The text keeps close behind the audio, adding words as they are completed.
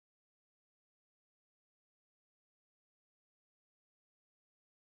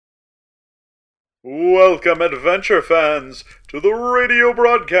Welcome, adventure fans, to the radio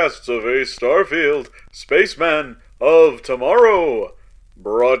broadcasts of A Starfield, Spaceman of Tomorrow.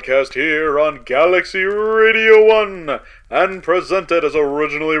 Broadcast here on Galaxy Radio 1 and presented as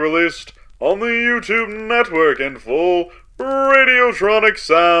originally released on the YouTube network in full Radiotronic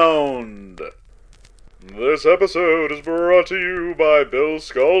sound. This episode is brought to you by Bill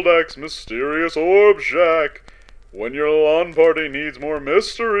Skulldak's Mysterious Orb Shack. When your lawn party needs more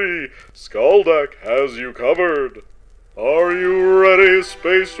mystery, Skuldak has you covered. Are you ready,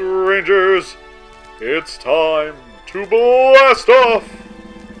 Space Rangers? It's time to blast off!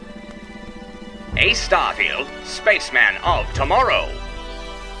 A Starfield, Spaceman of Tomorrow.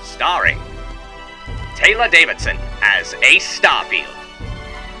 Starring Taylor Davidson as Ace Starfield,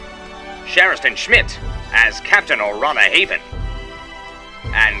 Sheriston Schmidt as Captain Orana Haven,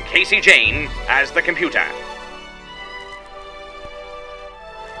 and Casey Jane as the computer.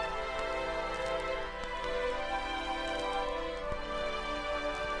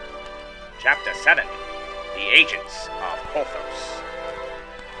 Chapter 7, The Agents of Korthos.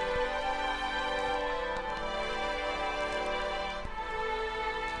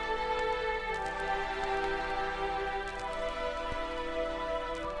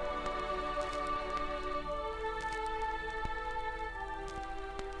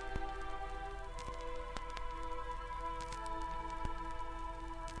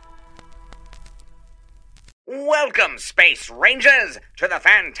 Welcome, Space Rangers, to the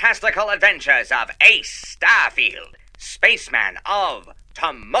fantastical adventures of Ace Starfield, Spaceman of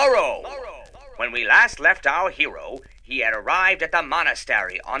Tomorrow. When we last left our hero, he had arrived at the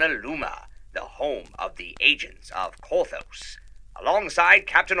monastery on Illuma, the home of the Agents of Korthos. Alongside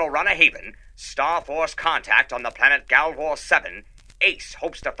Captain Orana Haven, Star Force contact on the planet Galvor 7, Ace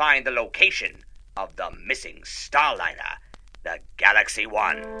hopes to find the location of the missing Starliner, the Galaxy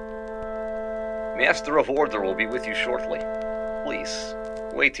 1. Master of Order will be with you shortly. Please,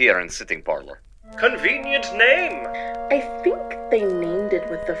 wait here in sitting parlor. Convenient name. I think they named it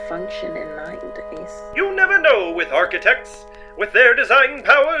with the function in mind, Ace. You never know with architects. With their design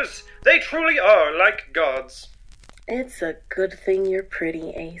powers, they truly are like gods. It's a good thing you're pretty,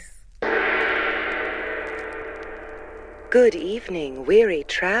 Ace. Good evening, weary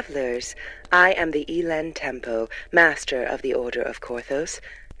travelers. I am the Elan Tempo, Master of the Order of Korthos.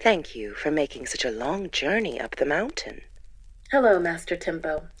 Thank you for making such a long journey up the mountain. Hello, Master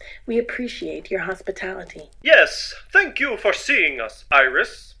Tempo. We appreciate your hospitality. Yes, thank you for seeing us,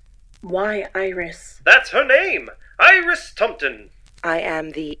 Iris. Why Iris? That's her name, Iris Tumpton. I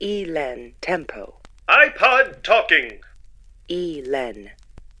am the Elan Tempo. iPod talking. Elan.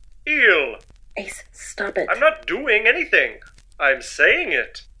 Eel. Ace, stop it. I'm not doing anything. I'm saying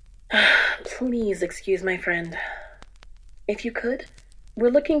it. Please excuse my friend. If you could, we're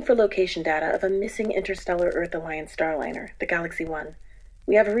looking for location data of a missing interstellar Earth Alliance Starliner, the Galaxy 1.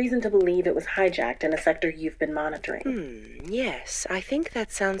 We have a reason to believe it was hijacked in a sector you've been monitoring. Yes, I think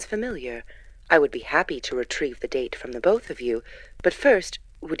that sounds familiar. I would be happy to retrieve the date from the both of you, but first,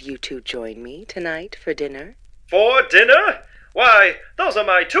 would you two join me tonight for dinner? For dinner? Why, those are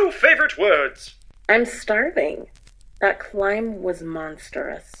my two favorite words. I'm starving. That climb was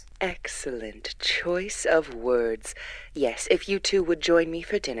monstrous. Excellent choice of words. Yes, if you two would join me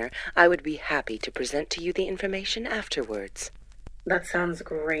for dinner, I would be happy to present to you the information afterwards. That sounds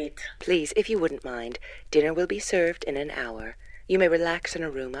great. Please, if you wouldn't mind, dinner will be served in an hour. You may relax in a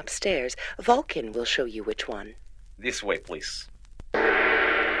room upstairs. Vulcan will show you which one. This way, please.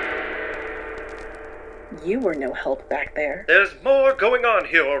 You were no help back there. There's more going on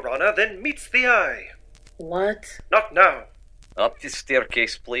here, Orana, than meets the eye. What? Not now. Up this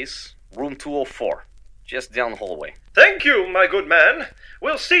staircase, please. Room 204. Just down the hallway. Thank you, my good man.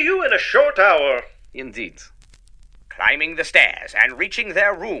 We'll see you in a short hour. Indeed. Climbing the stairs and reaching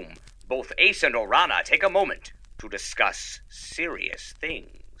their room, both Ace and Orana take a moment to discuss serious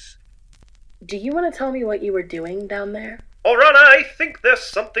things. Do you want to tell me what you were doing down there? Orana, I think there's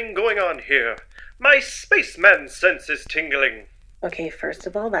something going on here. My spaceman sense is tingling. Okay, first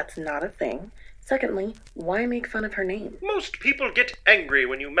of all, that's not a thing. Secondly, why make fun of her name? Most people get angry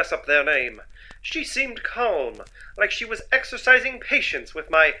when you mess up their name. She seemed calm, like she was exercising patience with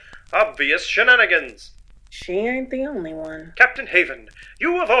my obvious shenanigans. She ain't the only one. Captain Haven,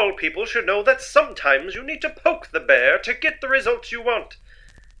 you of all people should know that sometimes you need to poke the bear to get the results you want.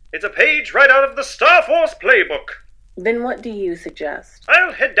 It's a page right out of the Star Force playbook. Then what do you suggest?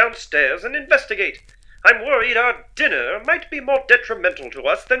 I'll head downstairs and investigate. I'm worried our dinner might be more detrimental to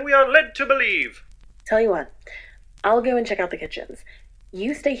us than we are led to believe. Tell you what, I'll go and check out the kitchens.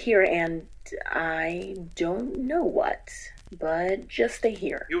 You stay here and I don't know what, but just stay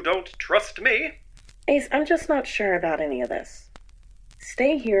here. You don't trust me? Ace, I'm just not sure about any of this.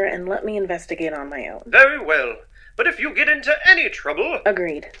 Stay here and let me investigate on my own. Very well. But if you get into any trouble...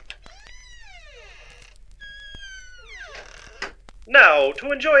 Agreed. Now,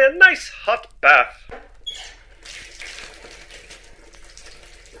 to enjoy a nice hot bath.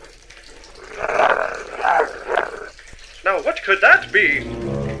 Now, what could that be?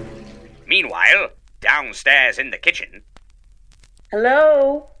 Meanwhile, downstairs in the kitchen...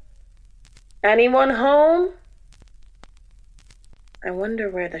 Hello? Anyone home? I wonder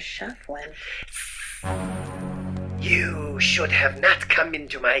where the chef went. You should have not come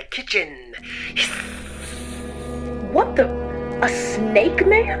into my kitchen. What the? A snake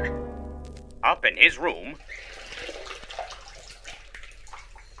man? Up in his room...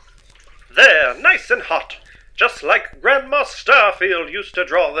 There, nice and hot. Just like Grandma Starfield used to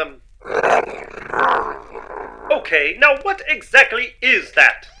draw them. Okay, now what exactly is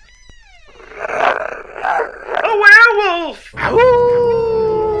that? A werewolf!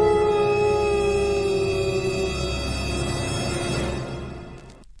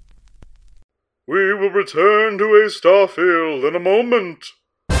 We will return to A Starfield in a moment.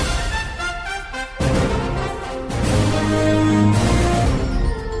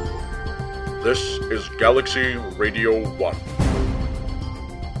 This is Galaxy Radio 1.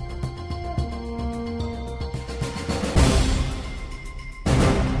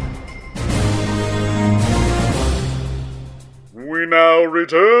 We now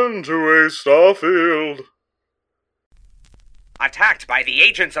return to A Starfield. Attacked by the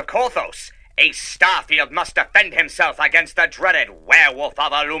agents of Korthos, Ace Starfield must defend himself against the dreaded werewolf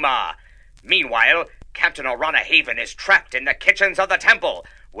of Aluma. Meanwhile, Captain Orana Haven is trapped in the kitchens of the temple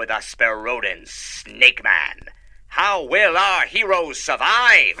with a Spirodin Snake Man. How will our heroes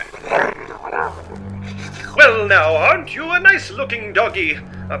survive? Well now, aren't you a nice-looking doggy?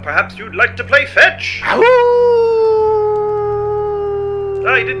 Perhaps you'd like to play fetch?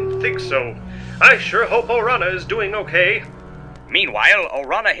 I didn't think so. I sure hope Orana is doing okay. Meanwhile,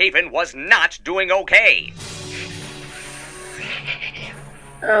 Orana Haven was not doing okay.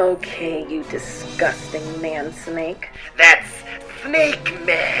 Okay, you disgusting man snake. That's Snake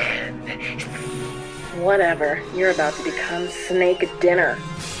Man. Whatever, you're about to become snake dinner.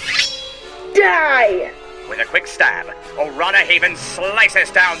 Die! With a quick stab, Orana Haven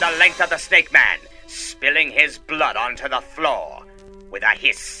slices down the length of the Snake Man, spilling his blood onto the floor. With a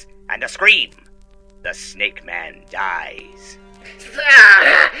hiss and a scream, the Snake Man dies.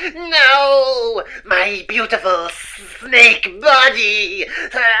 Ah, no! My beautiful snake body!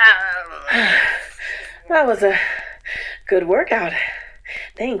 That was a good workout.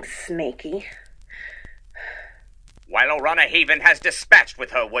 Thanks, Snakey. While Orana Haven has dispatched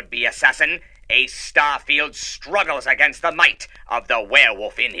with her would-be assassin, Ace Starfield struggles against the might of the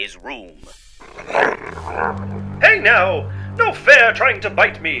werewolf in his room. Hey now! No fair trying to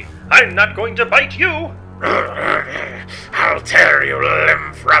bite me! I'm not going to bite you! I'll tear you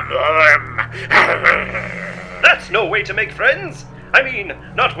limb from limb. That's no way to make friends! I mean,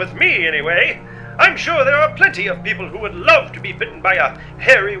 not with me, anyway. I'm sure there are plenty of people who would love to be bitten by a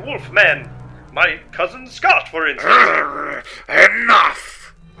hairy wolf man. My cousin Scott, for instance.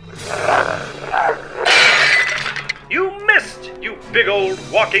 Enough! You missed, you big old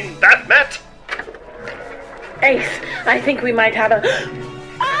walking bath mat! Ace, I think we might have a...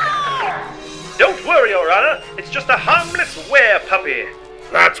 Don't worry, Orana. It's just a harmless were-puppy.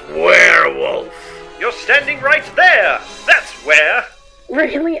 That's werewolf. You're standing right there. That's where.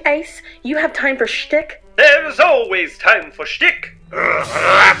 Really, Ace? You have time for shtick? There's always time for shtick.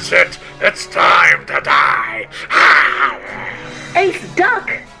 That's it. It's time to die. Ace,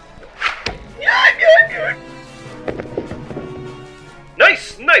 duck!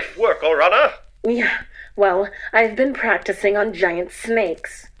 Nice knife work, Orana. Yeah, well, I've been practicing on giant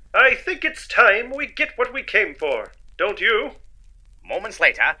snakes. I think it's time we get what we came for, don't you? Moments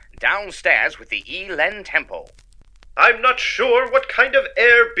later, downstairs with the Elen Temple. I'm not sure what kind of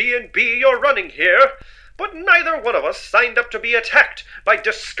Airbnb you're running here, but neither one of us signed up to be attacked by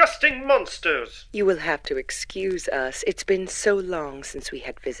disgusting monsters. You will have to excuse us. It's been so long since we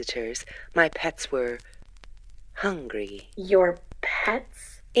had visitors. My pets were hungry. Your pets?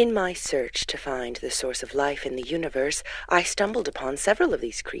 In my search to find the source of life in the universe, I stumbled upon several of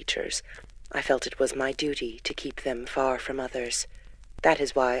these creatures. I felt it was my duty to keep them far from others. That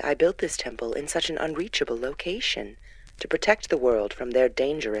is why I built this temple in such an unreachable location, to protect the world from their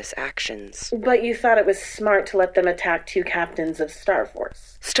dangerous actions. But you thought it was smart to let them attack two captains of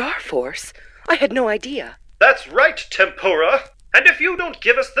Starforce. Starforce? I had no idea. That's right, Tempura. And if you don't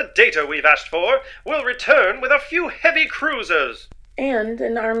give us the data we've asked for, we'll return with a few heavy cruisers. And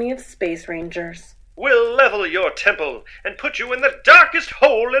an army of space rangers. We'll level your temple and put you in the darkest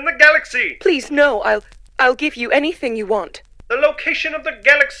hole in the galaxy. Please, no, I'll give you anything you want. The location of the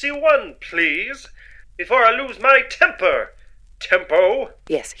Galaxy 1, please, before I lose my temper. Tempo?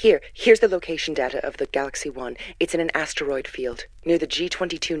 Yes, here's the location data of the Galaxy 1. It's in an asteroid field, near the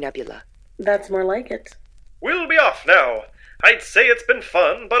G22 Nebula. That's more like it. We'll be off now. I'd say it's been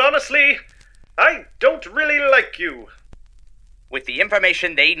fun, but honestly, I don't really like you. With the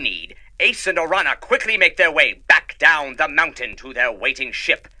information they need, Ace and Orana quickly make their way back down the mountain to their waiting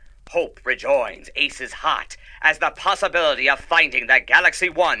ship. Hope rejoins Ace's heart as the possibility of finding the Galaxy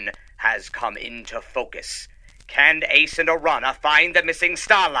 1 has come into focus. Can Ace and Orana find the missing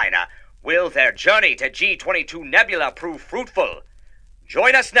Starliner? Will their journey to G22 Nebula prove fruitful?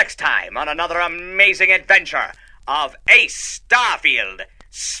 Join us next time on another amazing adventure of Ace Starfield,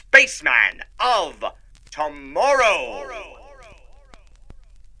 Spaceman of Tomorrow.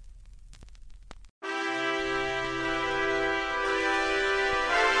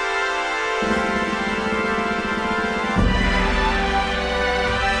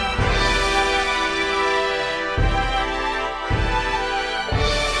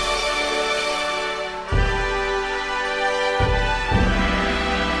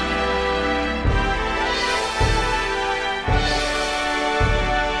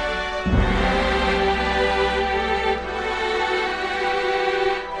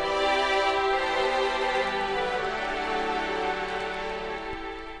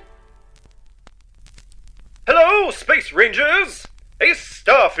 Hello, Space Rangers! Ace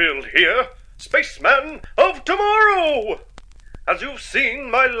Starfield here, Spaceman of Tomorrow! As you've seen,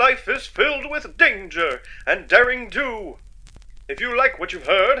 my life is filled with danger and daring do. If you like what you've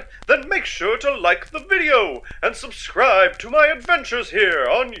heard, then make sure to like the video and subscribe to my adventures here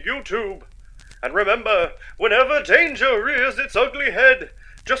on YouTube. And remember, whenever danger rears its ugly head,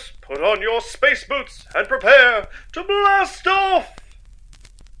 just put on your space boots and prepare to blast off!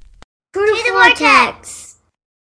 To the vortex!